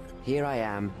 Yet, here I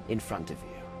am in front of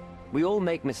you. We all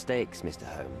make mistakes, Mr.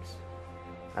 Holmes.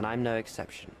 And I'm no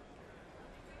exception.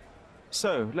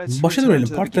 So, let's Başa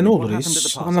dönelim. Partide ne olur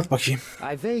reis? Anlat bakayım.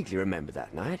 I vaguely remember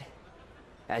that night.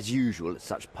 As usual at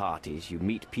such parties, you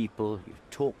meet people, you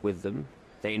talk with them,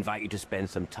 they invite you to spend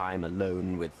some time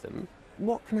alone with them.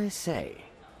 What can I say?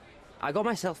 I got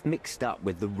myself mixed up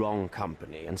with the wrong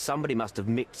company, and somebody must have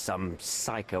mixed some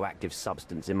psychoactive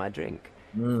substance in my drink.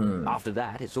 After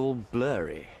that, it's all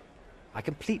blurry. I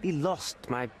completely lost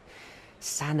my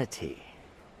sanity.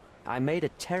 I made a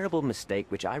terrible mistake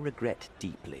which I regret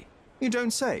deeply. You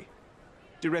don't say.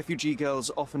 Do refugee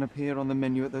girls often appear on the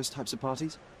menu at those types of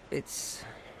parties? It's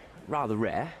rather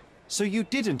rare. So you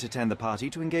didn't attend the party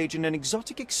to engage in an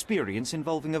exotic experience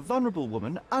involving a vulnerable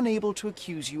woman unable to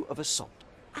accuse you of assault?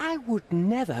 I would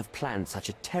never have planned such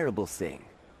a terrible thing.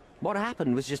 What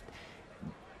happened was just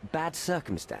bad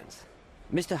circumstance.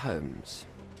 Mr. Holmes,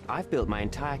 I've built my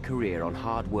entire career on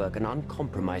hard work and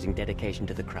uncompromising dedication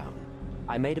to the crown.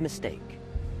 I made a mistake,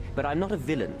 but I'm not a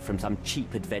villain from some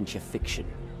cheap adventure fiction.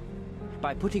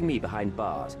 By putting me behind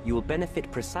bars, you will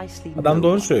benefit precisely no Adam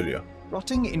doğru one. söylüyor.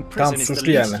 Rotting in prison is the suçlu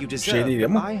least yani. you Şey deserve, değil but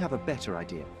ama. I have a better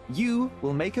idea. You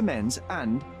will make amends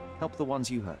and help the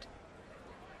ones you hurt.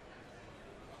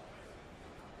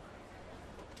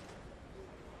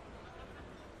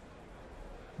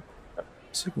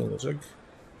 Sıkma olacak.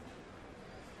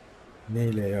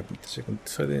 Neyle yapmayacak?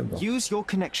 Söyleyeyim ben. Use your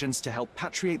connections to help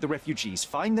patriate the refugees,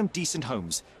 find them decent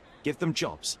homes, give them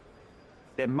jobs.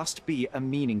 There must be a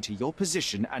meaning to your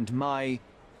position and my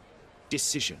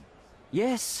decision.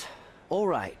 Yes, all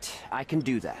right, I can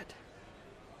do that.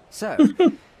 So,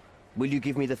 will you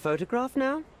give me the photograph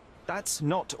now? That's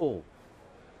not all.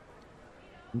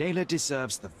 Naylor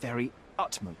deserves the very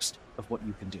utmost of what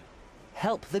you can do.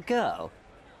 Help the girl?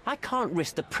 I can't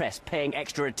risk the press paying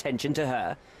extra attention to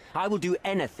her. I will do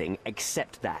anything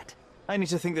except that. I need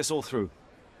to think this all through.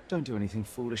 Don't do anything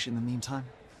foolish in the meantime.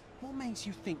 What makes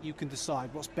you think you can decide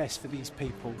what's best for these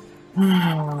people?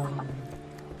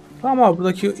 Tamam abi,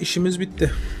 buradaki işimiz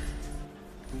bitti.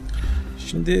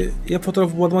 Şimdi ya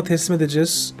fotoğrafı bu adama teslim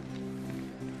edeceğiz.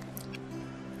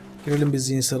 Girelim biz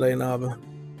zihin sarayına abi.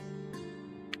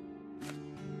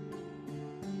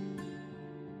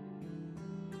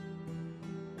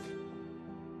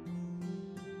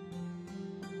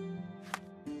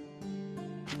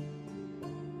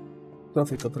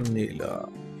 Trafik kadın Leyla.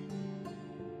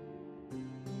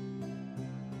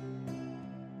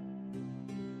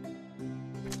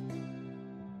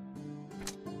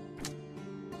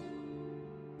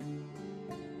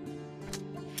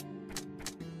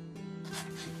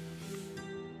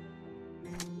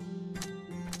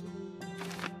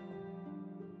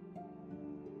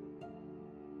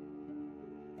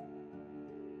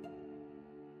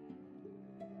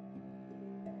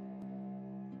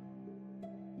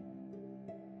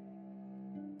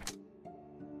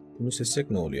 Bunu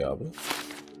seçsek ne oluyor abi?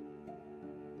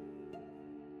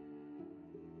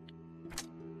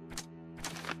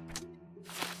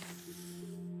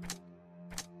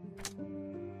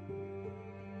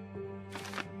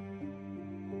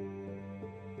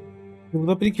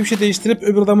 Burada bir iki bir şey değiştirip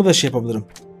öbür adamı da şey yapabilirim.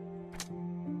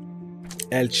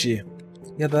 Elçi.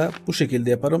 Ya da bu şekilde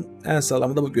yaparım. En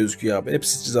sağlamı da bu gözüküyor abi.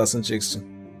 Hepsi cezasını çeksin.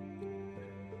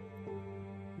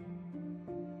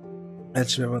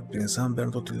 Elçi berbat bir insan.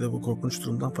 Bernadotte de bu korkunç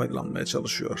durumdan faydalanmaya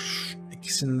çalışıyor.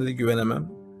 İkisine de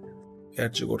güvenemem.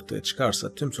 Gerçek ortaya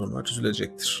çıkarsa tüm sorunlar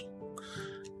çözülecektir.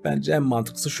 Bence en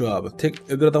mantıklısı şu abi. Tek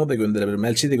öbür adamı da gönderebilirim.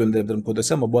 Elçiyi de gönderebilirim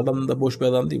kodese ama bu adam da boş bir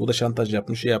adam değil. Bu da şantaj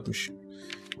yapmış, şey yapmış.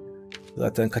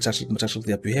 Zaten kaçakçılık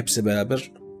yapıyor. Hepsi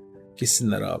beraber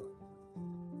gitsinler abi.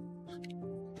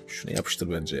 Şunu yapıştır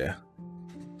bence ya.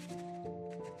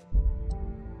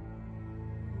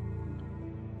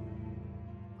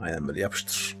 Aynen böyle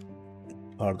yapıştır.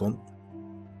 Pardon.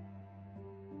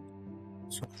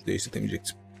 Sonuç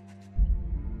değiştiremeyecektim.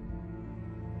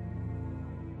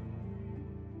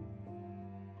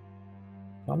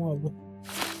 Tamam abi.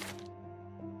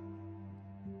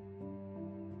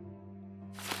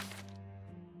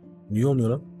 Niye olmuyor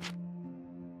lan?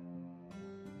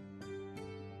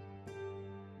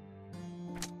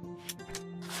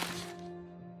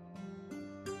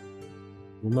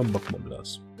 Bundan bakmam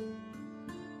lazım.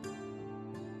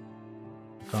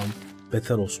 Tamam.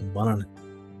 Beter olsun. Bana ne?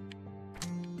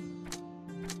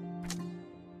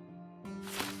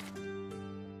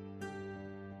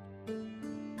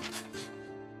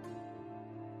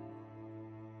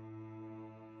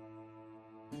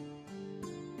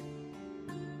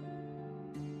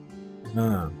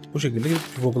 Ha, bu şekilde gidip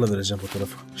Google'a vereceğim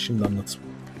fotoğrafı. Şimdi anlat.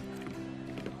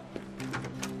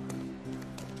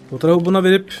 Fotoğrafı buna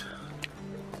verip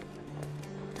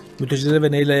mültecilere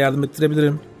ve neyle yardım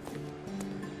ettirebilirim.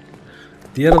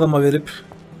 Diğer adama verip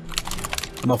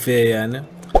mafyaya yani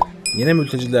yine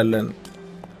mültecilere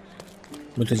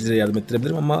yardım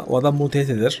ettirebilirim ama o adam bunu tehdit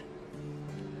eder.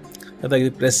 Ya da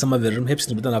gidip ressama veririm.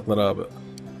 Hepsini birden haklar abi.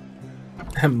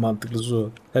 Hem mantıklısı o.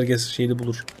 Herkes şeyini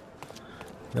bulur.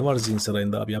 Ne var zihin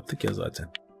sarayında abi, yaptık ya zaten.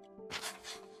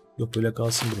 Yok böyle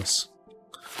kalsın burası.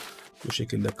 Bu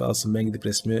şekilde kalsın. Ben gidip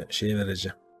resmi şeye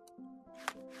vereceğim.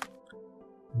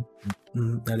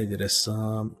 Nerede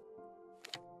ressam?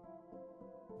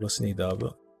 Burası neydi abi?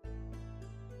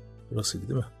 Burasıydı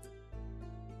değil mi?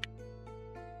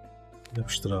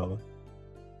 Yapıştır abi.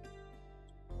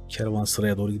 Kervan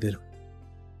sıraya doğru gidelim.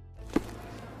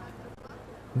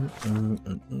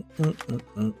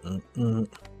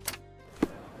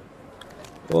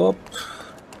 Hop.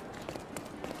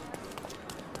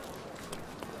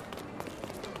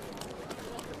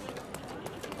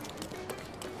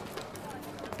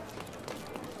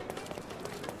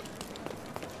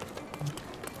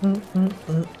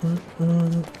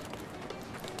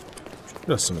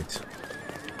 Burası mıydı?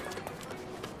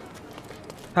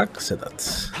 Hak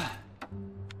Sedat.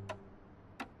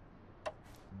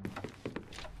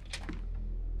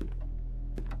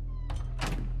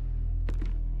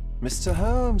 Mr.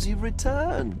 Holmes, you've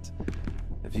returned.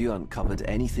 Have you uncovered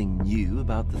anything new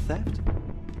about the theft?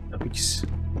 Tabii ki.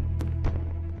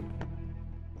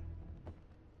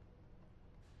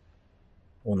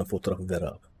 Ona fotoğrafı ver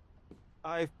abi.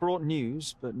 I've brought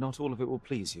news, but not all of it will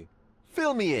please you.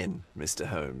 Fill me in, Mr.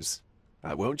 Holmes. I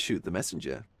won't shoot the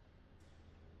messenger.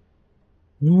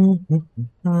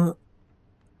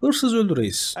 Hırsız öldü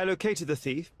reis. I located the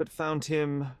thief, but found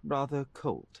him rather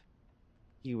cold.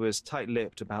 He was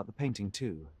tight-lipped about the painting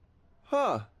too.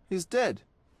 Ah, he's dead.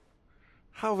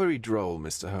 How very droll,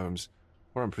 Mr. Holmes.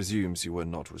 One presumes you were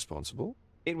not responsible.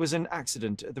 It was an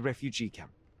accident at the refugee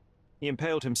camp. He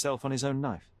impaled himself on his own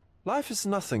knife. Life is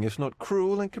nothing if not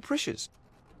cruel and capricious.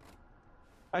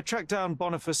 I tracked down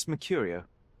Boniface Mercurio.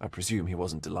 I presume he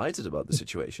wasn't delighted about the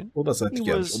situation. O da He saatlik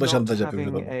gelmiş. was O da not şantaj yapıyor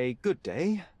having adam. a good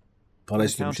day Para on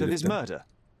istemiş account of his heriften. murder.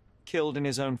 Killed in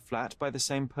his own flat by the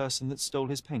same person that stole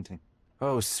his painting.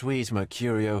 Oh, sweet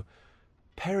Mercurio,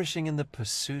 perishing in the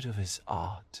pursuit of his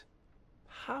art.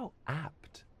 How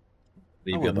apt.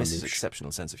 İyi I bir will adam miss his değilmiş.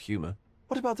 exceptional sense of humor.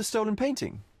 What about the stolen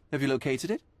painting? Have you located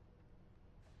it?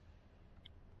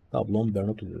 Tablom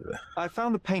Bernat dedi. I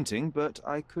found the painting, but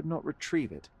I could not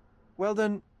retrieve it. Well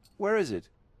then, where is it?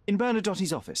 In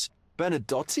Bernadotte's office.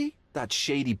 Bernadotte? That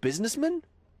shady businessman?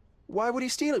 Why would he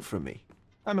steal it from me?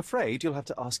 I'm afraid you'll have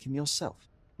to ask him yourself.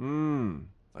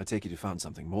 I take it you found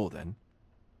something more then.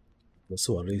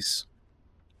 Nasıl var reis?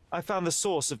 I found the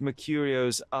source of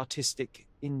Mercurio's artistic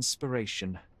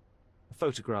inspiration. A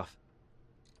photograph.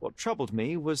 What troubled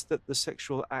me was that the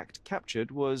sexual act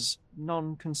captured was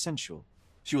non-consensual.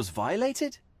 She was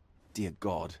violated? Dear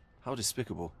God, how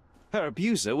despicable. Her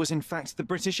abuser was in fact the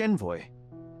British envoy.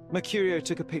 Mercurio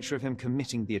took a picture of him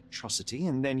committing the atrocity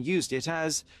and then used it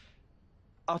as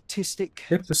artistic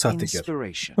Hepsi sahtekar.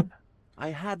 inspiration. I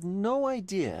had no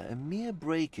idea a mere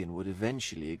break-in would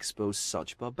eventually expose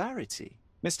such barbarity.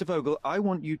 Mr. Vogel, I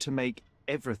want you to make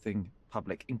everything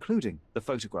public, including the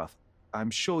photograph. I'm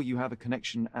sure you have a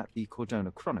connection at the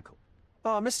Cordona Chronicle.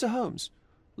 Ah, Mr. Holmes,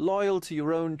 loyal to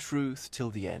your own truth till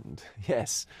the end.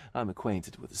 Yes, I'm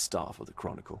acquainted with the staff of the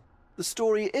Chronicle. The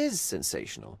story is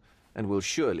sensational, and will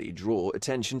surely draw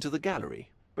attention to the gallery.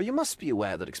 But you must be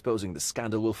aware that exposing the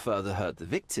scandal will further hurt the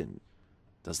victim.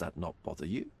 Does that not bother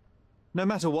you? No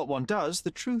matter what one does,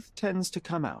 the truth tends to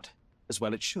come out, as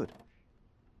well it should.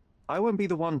 I won't be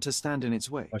the one to stand in its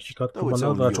way. Hakikat Though it's kurbanlar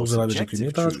only daha your çok zarar verecek subjective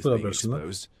niye daha çok truth being versinler?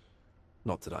 exposed.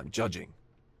 Not that I'm judging.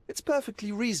 It's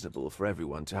perfectly reasonable for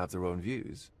everyone to have their own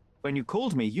views. When you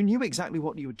called me, you knew exactly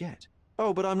what you would get.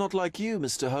 Oh, but I'm not like you,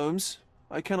 Mr. Holmes.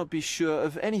 I cannot be sure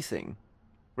of anything.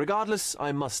 Regardless,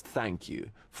 I must thank you,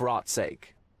 for art's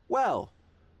sake. Well,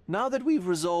 now that we've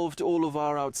resolved all of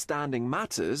our outstanding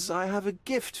matters, I have a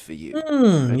gift for you. I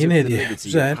took Yeni the hediye. liberty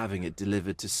Güzel. of having it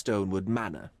delivered to Stonewood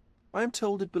Manor. I am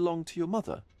told it belonged to your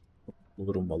mother.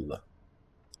 Bulurum valla.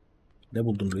 Ne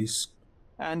buldun reis?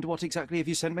 And what exactly have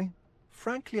you sent me?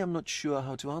 Frankly, I'm not sure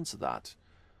how to answer that.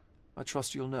 I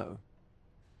trust you'll know.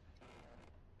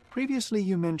 Previously,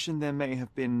 you mentioned there may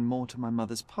have been more to my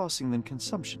mother's passing than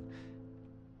consumption.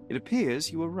 It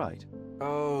appears you were right.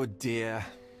 Oh dear,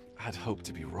 I'd hoped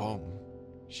to be wrong.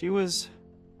 She was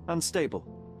unstable,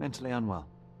 mentally unwell.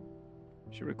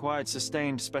 She required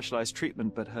sustained, specialized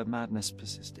treatment, but her madness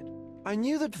persisted. I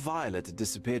knew that Violet had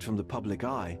disappeared from the public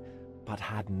eye, but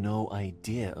had no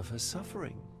idea of her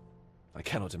suffering. I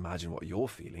cannot imagine what you're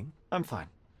feeling. I'm fine.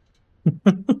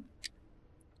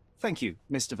 Thank you,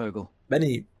 Mr. Vogel. Ben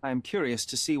iyiyim. I am curious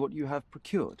to see what you have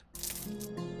procured.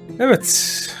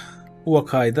 Evet. Bu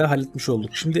vakayı da halletmiş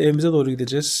olduk. Şimdi evimize doğru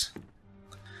gideceğiz.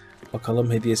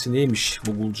 Bakalım hediyesi neymiş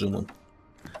bu bulcuğumun.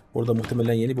 Orada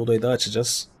muhtemelen yeni bir odayı daha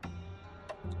açacağız.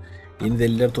 Yeni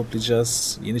deliller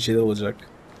toplayacağız. Yeni şeyler olacak.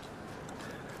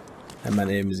 Hemen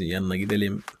evimizin yanına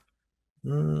gidelim.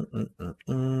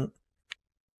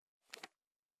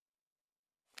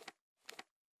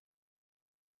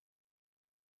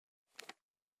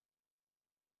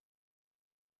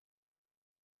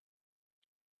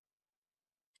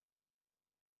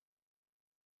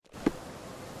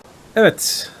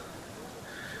 Evet.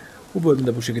 Bu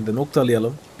bölümde bu şekilde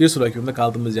noktalayalım. Bir sonraki bölümde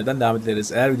kaldığımız yerden devam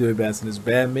ederiz. Eğer videoyu beğenseniz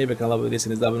beğenmeyi ve kanala abone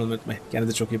değilseniz de abone olmayı unutmayın.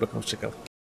 Kendinize çok iyi bakın. Hoşçakalın.